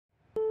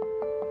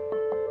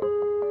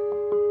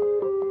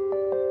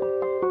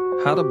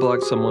How to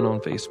block someone on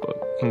Facebook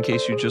in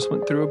case you just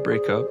went through a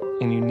breakup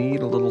and you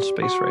need a little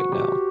space right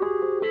now.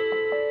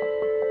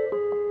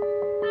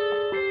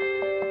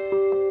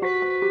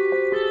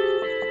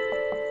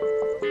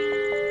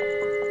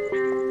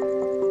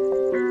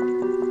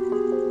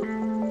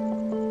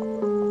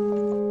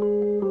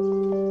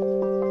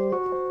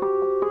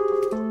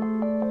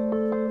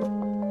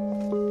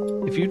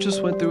 If you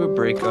just went through a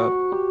breakup,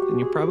 then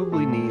you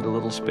probably need a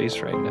little space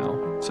right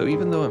now. So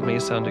even though it may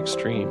sound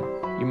extreme,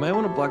 you might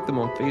want to block them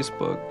on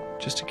Facebook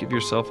just to give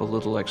yourself a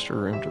little extra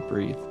room to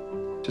breathe.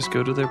 Just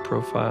go to their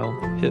profile,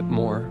 hit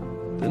more,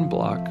 then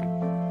block,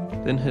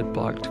 then hit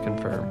block to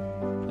confirm.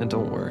 And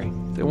don't worry,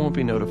 they won't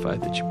be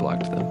notified that you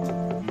blocked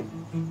them.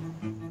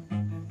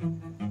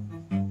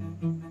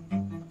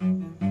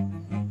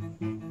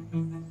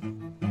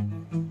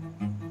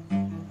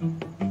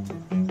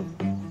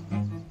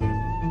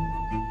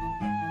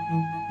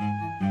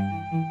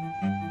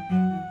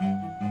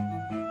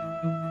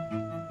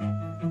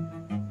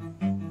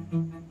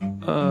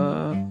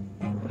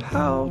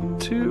 How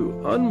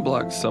to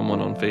unblock someone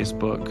on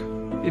Facebook.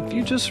 If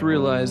you just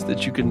realized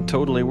that you can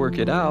totally work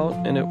it out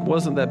and it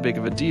wasn't that big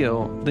of a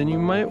deal, then you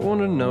might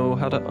want to know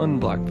how to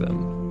unblock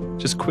them.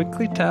 Just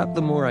quickly tap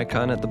the more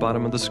icon at the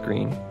bottom of the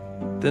screen,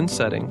 then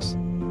settings,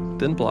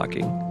 then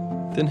blocking,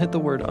 then hit the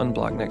word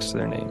unblock next to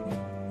their name,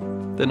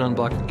 then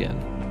unblock again.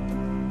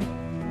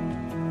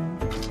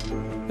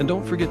 And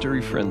don't forget to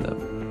refriend them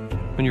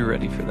when you're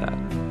ready for that.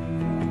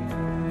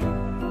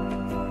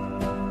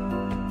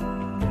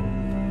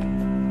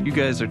 You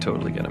guys are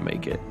totally gonna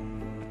make it.